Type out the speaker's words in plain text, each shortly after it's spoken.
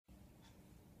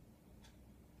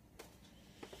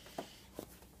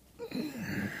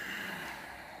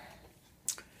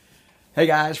Hey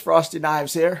guys, Frosty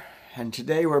Knives here, and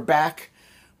today we're back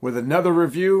with another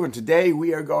review, and today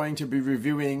we are going to be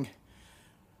reviewing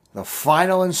the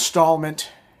final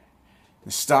installment in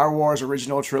the Star Wars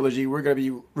original trilogy. We're going to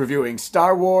be reviewing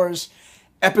Star Wars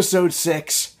Episode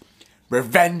 6,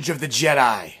 Revenge of the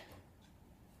Jedi.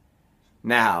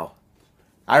 Now,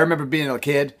 I remember being a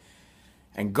kid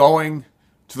and going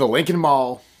to the Lincoln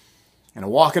Mall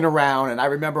and walking around, and I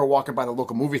remember walking by the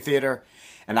local movie theater,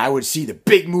 and I would see the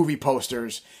big movie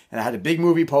posters, and I had a big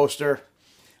movie poster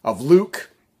of Luke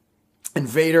and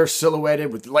Vader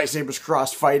silhouetted with lightsabers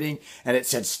crossed fighting, and it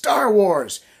said Star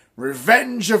Wars,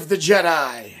 Revenge of the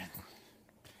Jedi.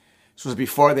 This was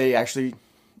before they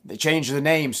changed the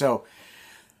name, so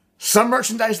some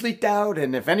merchandise leaked out,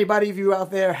 and if anybody of you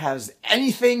out there has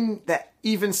anything that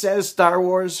even says Star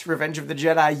Wars, Revenge of the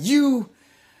Jedi, you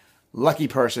lucky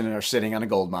person are sitting on a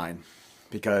gold mine.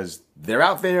 Because they're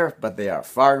out there, but they are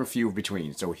far and few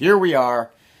between. So here we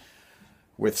are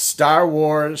with Star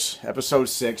Wars Episode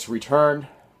 6, Return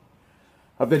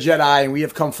of the Jedi. And we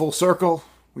have come full circle.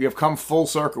 We have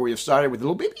started with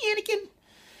little baby Anakin.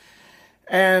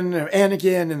 And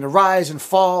the rise and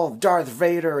fall of Darth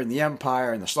Vader and the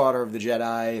Empire and the slaughter of the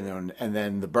Jedi. And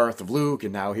then the birth of Luke.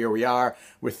 And now here we are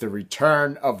with the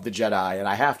Return of the Jedi. And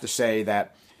I have to say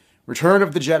that Return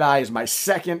of the Jedi is my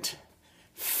second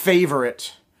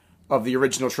favorite of the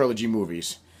original trilogy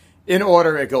movies. In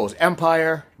order, it goes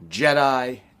Empire,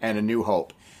 Jedi, and A New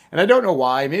Hope. And I don't know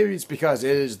why. Maybe it's because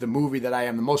it is the movie that I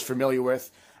am the most familiar with.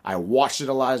 I watched it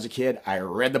a lot as a kid. I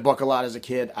read the book a lot as a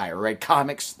kid. I read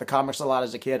the comics a lot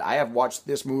as a kid. I have watched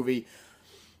this movie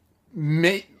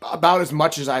about as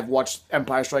much as I've watched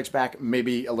Empire Strikes Back,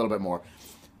 maybe a little bit more.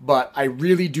 But I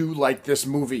really do like this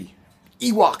movie.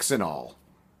 Ewoks and all.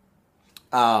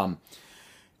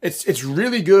 It's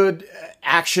really good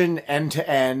action end to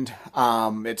end.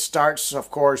 It starts,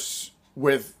 of course,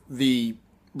 with the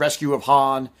rescue of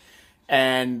Han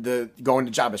and the going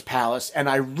to Jabba's palace, and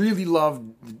I really love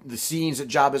the scenes at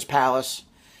Jabba's palace.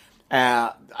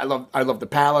 I love the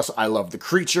palace. I love the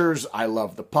creatures. I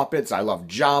love the puppets. I love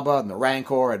Jabba and the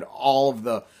Rancor and all of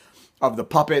the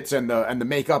puppets and the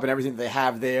makeup and everything that they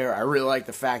have there. I really like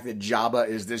the fact that Jabba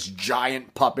is this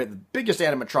giant puppet, the biggest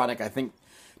animatronic I think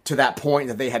to that point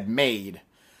that they had made.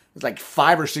 It was like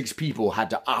 5 or 6 people had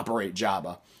to operate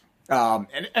Jabba.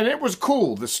 And it was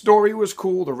cool. The story was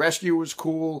cool. The rescue was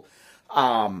cool.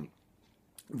 The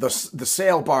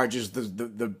sail barges,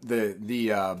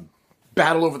 the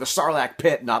battle over the Sarlacc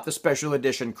pit, not the special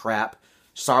edition crap.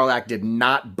 Sarlacc did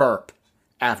not burp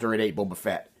after it ate Boba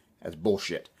Fett. That's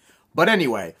bullshit. But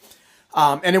anyway,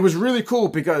 and it was really cool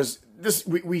because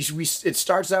it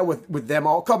starts out with them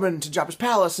all coming to Jabba's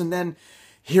palace, and then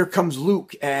here comes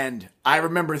Luke, and I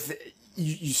remember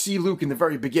you see Luke in the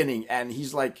very beginning, and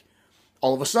he's like,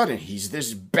 all of a sudden, he's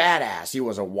this badass. He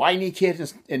was a whiny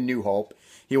kid in New Hope.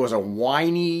 He was a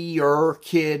whinier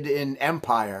kid in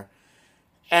Empire.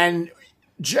 And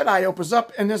Jedi opens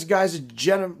up, and this guy's a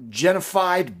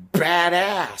genified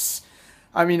badass.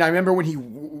 I mean, I remember when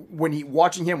he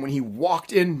walked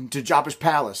into Jabba's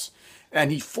palace,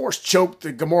 and he force choked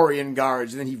the Gamorrean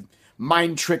guards, and then he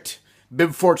mind tricked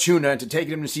Bib Fortuna into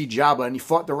taking him to see Jabba, and he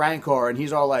fought the Rancor, and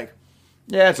he's all like,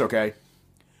 yeah, it's okay.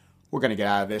 We're going to get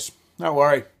out of this. Don't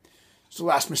worry. It's the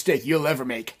last mistake you'll ever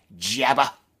make,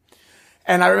 Jabba.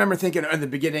 And I remember thinking in the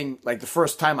beginning, like the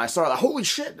first time I saw it, holy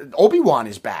shit, Obi-Wan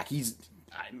is back.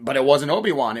 But it wasn't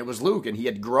Obi-Wan, it was Luke, and he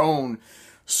had grown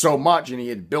so much, and he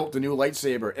had built the new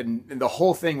lightsaber, and the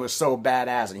whole thing was so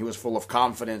badass, and he was full of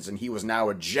confidence, and he was now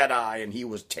a Jedi, and he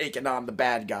was taking on the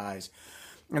bad guys.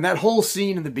 And that whole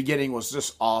scene in the beginning was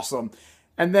just awesome.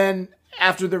 And then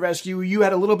after the rescue, you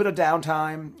had a little bit of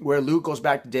downtime where Luke goes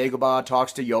back to Dagobah,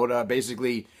 talks to Yoda,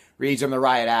 basically reads him the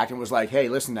riot act and was like, hey,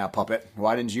 listen now, puppet.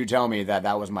 Why didn't you tell me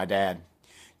that was my dad?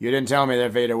 You didn't tell me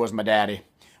that Vader was my daddy.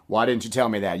 Why didn't you tell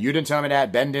me that? You didn't tell me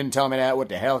that. Ben didn't tell me that. What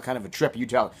the hell kind of a trip are you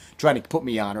trying to put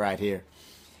me on right here?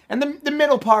 And the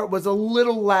middle part was a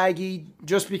little laggy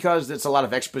just because it's a lot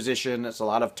of exposition. It's a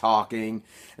lot of talking.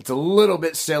 It's a little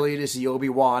bit silly to see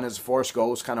Obi-Wan as Force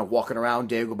Ghost kind of walking around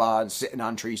Dagobah and sitting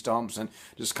on tree stumps and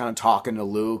just kind of talking to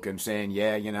Luke and saying,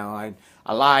 yeah,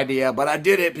 I lied to you, but I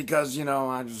did it because, I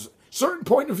was a certain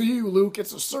point of view, Luke.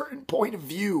 It's a certain point of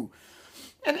view.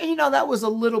 And that was a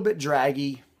little bit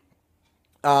draggy.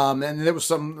 And there was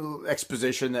some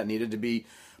exposition that needed to be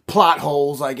plot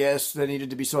holes, I guess, that needed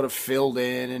to be sort of filled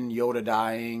in, and Yoda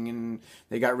dying, and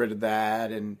they got rid of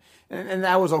that, and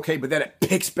that was okay, but then it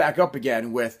picks back up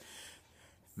again with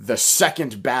the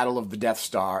second battle of the Death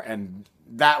Star, and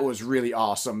that was really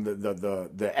awesome.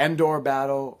 The Endor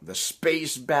battle, the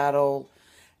space battle,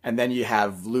 and then you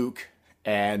have Luke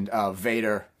and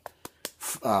Vader,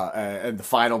 and the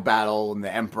final battle, and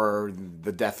the Emperor,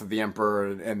 the death of the Emperor,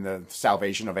 and the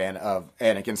salvation of Anakin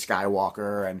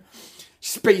Skywalker, and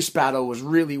space battle was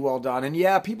really well done. And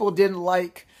yeah, people didn't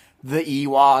like the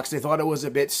Ewoks. They thought it was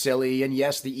a bit silly. And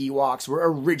yes, the Ewoks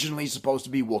were originally supposed to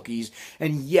be Wookiees.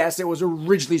 And yes, it was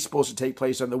originally supposed to take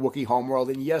place on the Wookiee homeworld.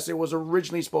 And yes, it was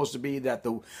originally supposed to be that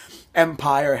the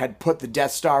Empire had put the Death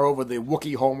Star over the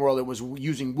Wookiee homeworld and was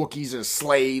using Wookiees as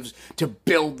slaves to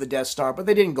build the Death Star. But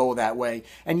they didn't go that way.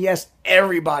 And yes,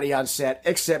 everybody on set,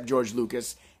 except George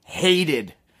Lucas,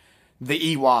 hated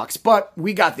the Ewoks. But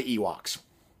we got the Ewoks.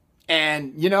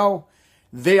 And, you know,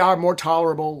 they are more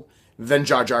tolerable than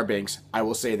Jar Jar Binks. I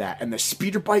will say that. And the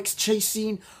speeder bikes chase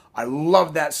scene, I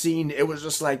love that scene. It was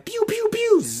just like, pew, pew,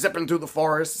 pew, zipping through the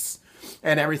forests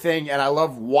and everything. And I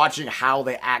love watching how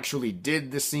they actually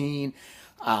did the scene.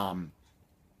 And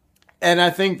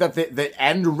I think that the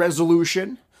end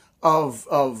resolution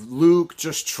of Luke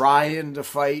just trying to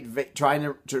fight,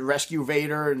 trying to rescue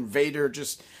Vader, and Vader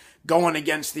just going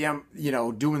against the,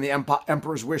 doing the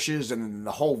Emperor's wishes, and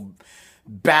the whole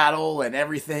battle and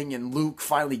everything, and Luke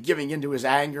finally giving into his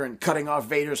anger and cutting off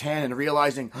Vader's hand and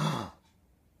realizing,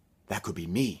 that could be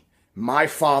me. My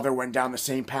father went down the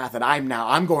same path that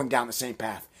I'm going down the same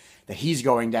path that he's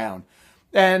going down.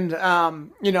 And,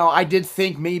 I did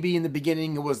think maybe in the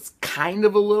beginning it was kind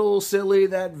of a little silly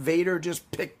that Vader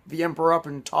just picked the Emperor up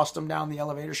and tossed him down the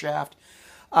elevator shaft.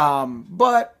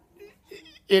 But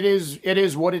it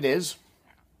is what it is.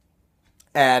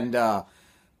 And,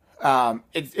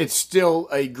 it's still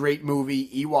a great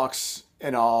movie, Ewoks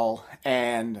and all,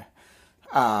 and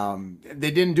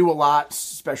they didn't do a lot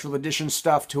special edition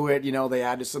stuff to it. They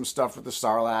added some stuff with the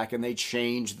Sarlacc, and they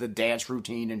changed the dance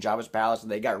routine in Jabba's palace,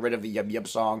 and they got rid of the Yub Yub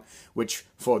song, which,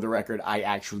 for the record, I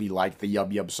actually like the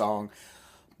Yub Yub song.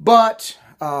 But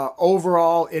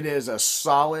overall, it is a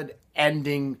solid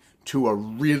ending to a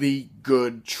really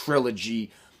good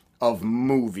trilogy of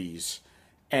movies,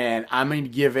 and I'm going to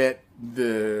give it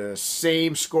the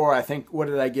same score. I think, what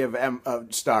did I give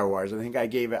Star Wars? I think I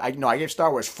gave it, I gave Star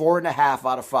Wars 4.5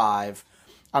 out of 5.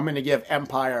 I'm going to give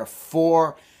Empire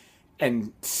 4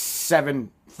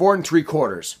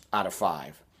 3/4 out of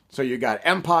 5. So you got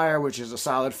Empire, which is a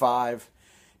solid 5,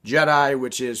 Jedi,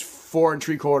 which is 4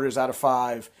 3/4 out of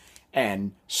 5,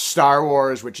 and Star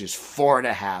Wars, which is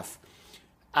 4.5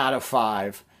 out of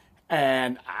 5.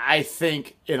 And I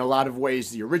think in a lot of ways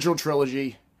the original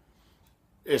trilogy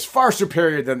is far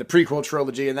superior than the prequel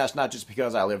trilogy, and that's not just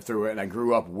because I lived through it and I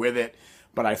grew up with it,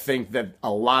 but I think that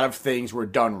a lot of things were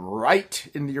done right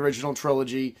in the original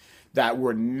trilogy that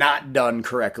were not done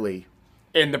correctly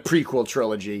in the prequel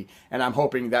trilogy, and I'm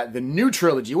hoping that the new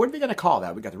trilogy, what are they going to call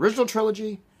that? We got the original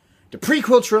trilogy, the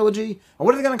prequel trilogy, and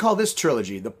what are they going to call this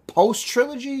trilogy? The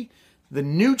post-trilogy? The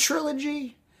new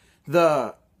trilogy?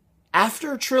 The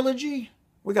after trilogy?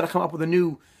 We got to come up with a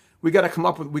new... We got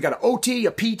an OT,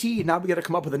 a PT, and now we got to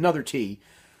come up with another T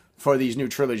for these new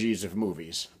trilogies of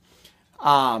movies.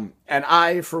 And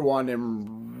I, for one,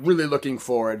 am really looking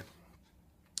forward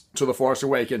to The Force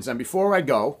Awakens. And before I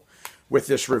go with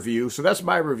this review, so that's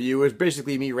my review, is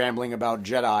basically me rambling about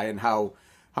Jedi and how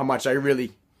much I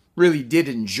really, really did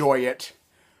enjoy it.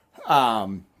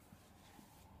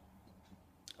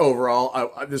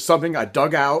 Overall, there's something I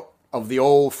dug out of the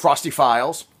old Frosty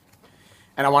Files,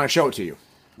 and I want to show it to you.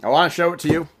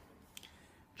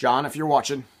 John, if you're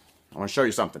watching, I want to show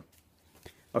you something.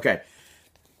 Okay.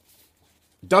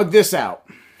 Dug this out.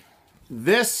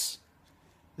 This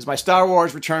is my Star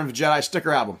Wars Return of the Jedi sticker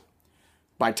album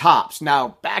by Topps.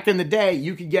 Now, back in the day,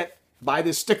 you could buy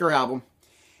this sticker album,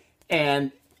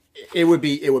 and it would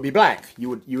be blank. You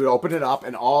would open it up,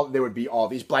 and there would be all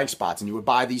these blank spots, and you would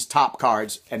buy these Top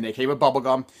cards, and they came with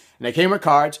bubblegum, and they came with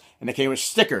cards, and they came with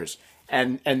stickers.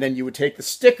 And then you would take the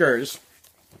stickers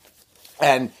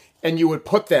and you would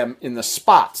put them in the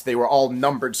spots. They were all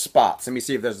numbered spots. Let me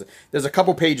see if there's a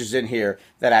couple pages in here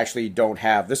that actually don't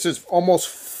have. This is almost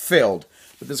filled,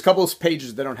 but there's a couple of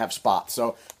pages that don't have spots.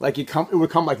 So like it would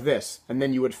come like this, and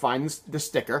then you would find the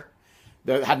sticker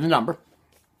that had the number,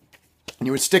 and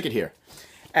you would stick it here,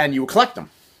 and you would collect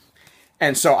them.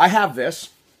 And so I have this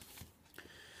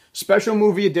special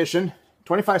movie edition,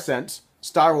 25 cents,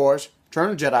 Star Wars Return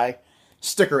of the Jedi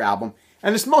sticker album,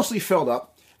 and it's mostly filled up.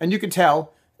 And you can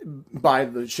tell by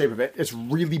the shape of it, it's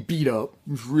really beat up.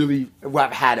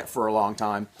 I've had it for a long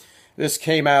time. This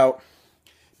came out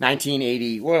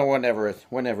 1980, well,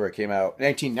 whenever it came out.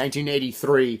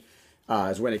 1983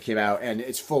 is when it came out, and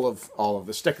it's full of all of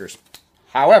the stickers.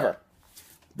 However,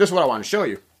 this is what I want to show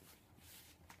you.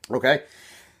 Okay?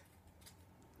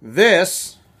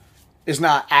 This is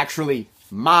not actually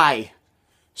my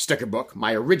sticker book,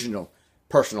 my original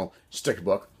personal sticker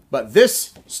book. But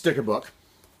this sticker book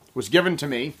was given to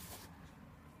me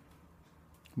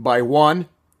by one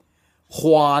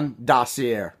Juan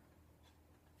Dacier.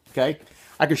 Okay?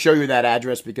 I can show you that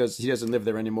address because he doesn't live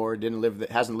there anymore.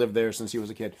 Hasn't lived there since he was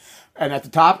a kid. And at the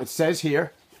top, it says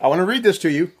here, I want to read this to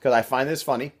you because I find this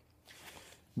funny.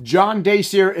 John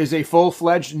Dacier is a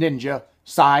full-fledged ninja,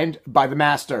 signed by the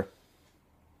master.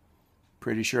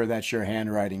 Pretty sure that's your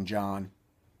handwriting, John.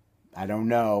 I don't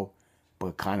know, but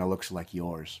it kind of looks like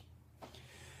yours.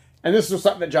 And this was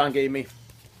something that John gave me,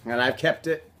 and I've kept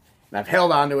it, and I've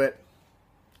held on to it,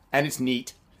 and it's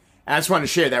neat. And I just wanted to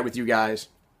share that with you guys.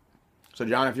 So,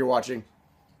 John, if you're watching,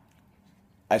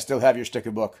 I still have your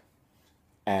sticker book,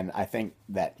 and I think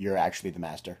that you're actually the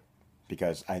master,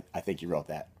 because I think you wrote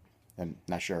that. I'm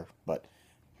not sure, but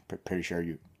pretty sure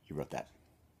you wrote that.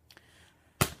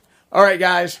 All right,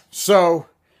 guys. So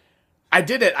I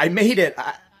did it. I made it.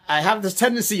 I have this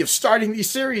tendency of starting these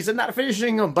series and not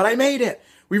finishing them, but I made it.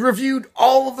 We reviewed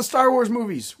all of the Star Wars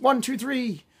movies. 1, 2,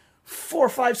 3, 4,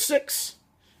 5, 6.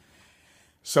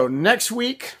 So next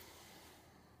week,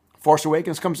 Force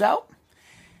Awakens comes out.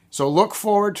 So look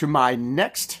forward to my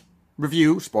next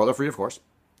review, spoiler-free, of course,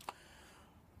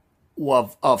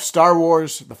 of Star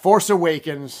Wars, The Force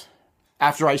Awakens,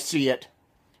 after I see it.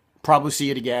 Probably see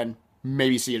it again.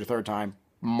 Maybe see it a third time.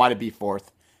 Might it be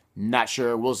fourth. Not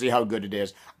sure. We'll see how good it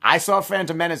is. I saw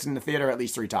Phantom Menace in the theater at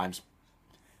least 3 times.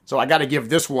 So I got to give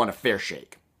this one a fair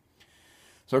shake.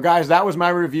 So guys, that was my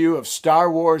review of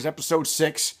Star Wars Episode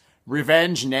 6,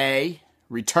 Revenge, nay,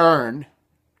 Return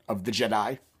of the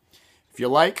Jedi. If you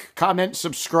like, comment,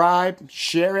 subscribe,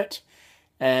 share it.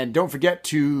 And don't forget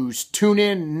to tune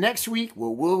in next week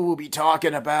where we'll be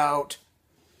talking about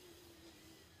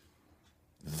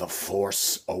The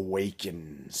Force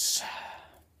Awakens.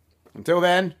 Until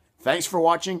then, thanks for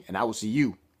watching, and I will see you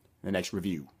in the next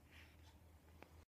review.